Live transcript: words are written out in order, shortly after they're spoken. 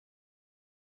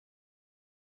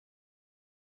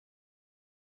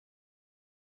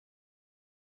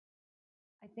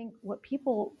think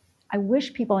I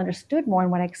wish people understood more,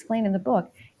 and what I explain in the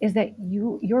book is that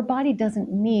your body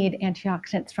doesn't need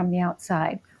antioxidants from the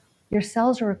outside. Your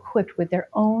cells are equipped with their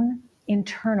own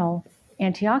internal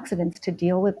antioxidants to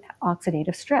deal with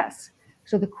oxidative stress.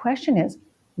 So the question is,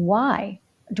 why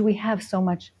do we have so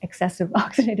much excessive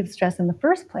oxidative stress in the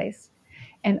first place?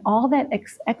 And all that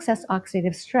excess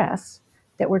oxidative stress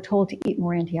that we're told to eat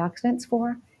more antioxidants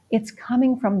for, it's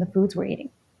coming from the foods we're eating.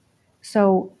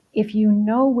 So if you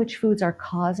know which foods are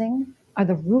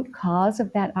the root cause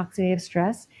of that oxidative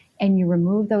stress, and you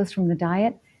remove those from the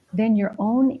diet, then your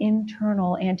own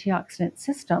internal antioxidant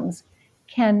systems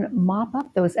can mop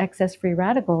up those excess free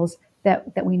radicals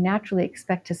that we naturally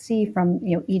expect to see from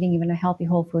eating even a healthy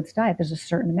whole foods diet. There's a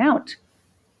certain amount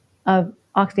of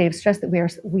oxidative stress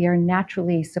that we are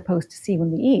naturally supposed to see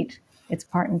when we eat. It's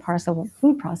part and parcel of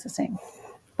food processing.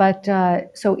 But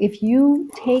so if you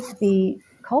take the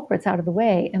culprits out of the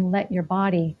way and let your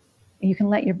body, you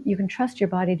can trust your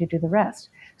body to do the rest.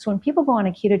 So when people go on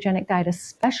a ketogenic diet,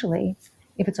 especially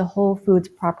if it's a whole foods,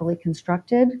 properly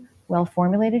constructed,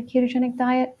 well-formulated ketogenic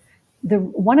diet,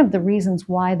 one of the reasons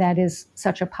why that is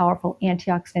such a powerful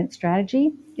antioxidant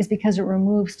strategy is because it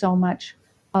removes so much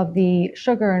of the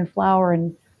sugar and flour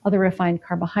and other refined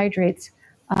carbohydrates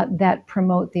that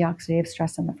promote the oxidative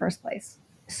stress in the first place.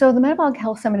 So the Metabolic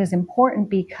Health Summit is important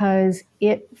because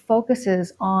it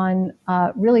focuses on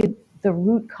really the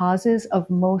root causes of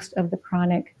most of the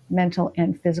chronic mental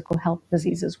and physical health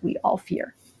diseases we all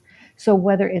fear. So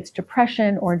whether it's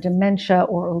depression or dementia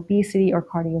or obesity or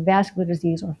cardiovascular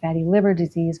disease or fatty liver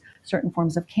disease, certain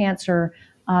forms of cancer,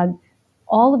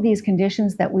 all of these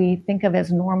conditions that we think of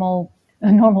as normal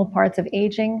parts of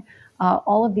aging,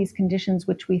 all of these conditions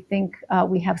which we think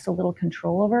we have so little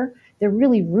control over, they're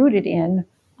really rooted in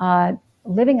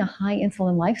living a high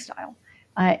insulin lifestyle.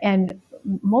 And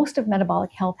most of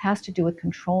metabolic health has to do with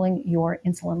controlling your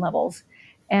insulin levels,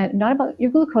 and not about your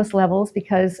glucose levels,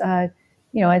 because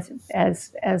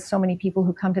as so many people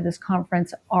who come to this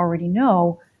conference already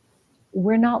know,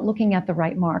 we're not looking at the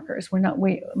right markers.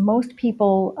 Most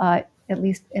people, at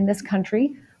least in this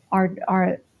country,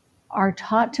 are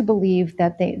taught to believe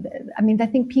that I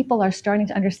think people are starting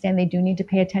to understand they do need to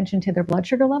pay attention to their blood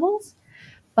sugar levels,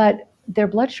 but their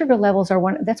blood sugar levels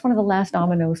that's one of the last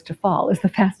dominoes to fall, is the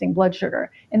fasting blood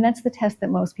sugar. And that's the test that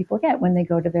most people get when they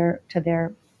go to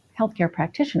their healthcare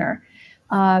practitioner.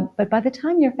 But by the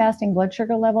time your fasting blood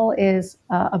sugar level is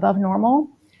above normal,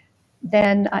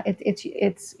 then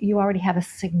you already have a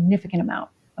significant amount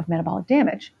of metabolic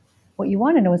damage. What you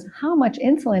want to know is how much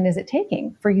insulin is it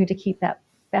taking for you to keep that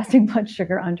fasting blood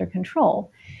sugar under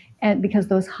control. And because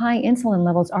those high insulin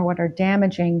levels are what are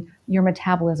damaging your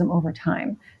metabolism over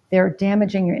time. They're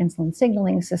damaging your insulin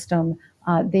signaling system.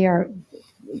 They are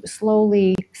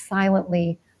slowly,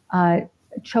 silently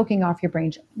choking off your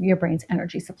brain's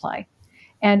energy supply.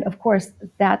 And of course,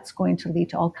 that's going to lead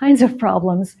to all kinds of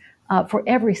problems for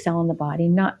every cell in the body,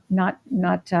 not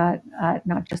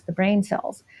just the brain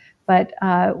cells. But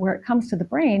where it comes to the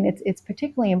brain, it's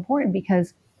particularly important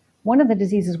because one of the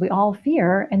diseases we all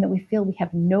fear and that we feel we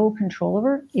have no control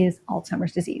over is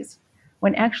Alzheimer's disease.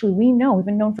 When actually we've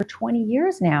been known for 20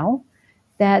 years now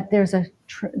that there's a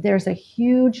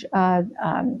huge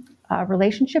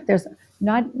relationship. There's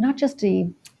not just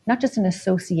an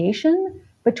association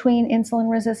between insulin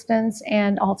resistance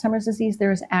and Alzheimer's disease.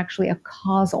 There's actually a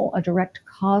direct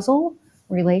causal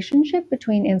relationship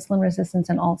between insulin resistance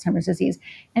and Alzheimer's disease.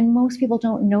 And most people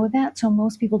don't know that. So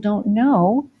most people don't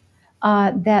know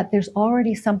that there's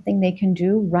already something they can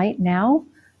do right now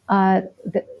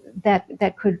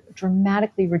that could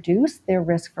dramatically reduce their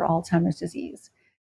risk for Alzheimer's disease.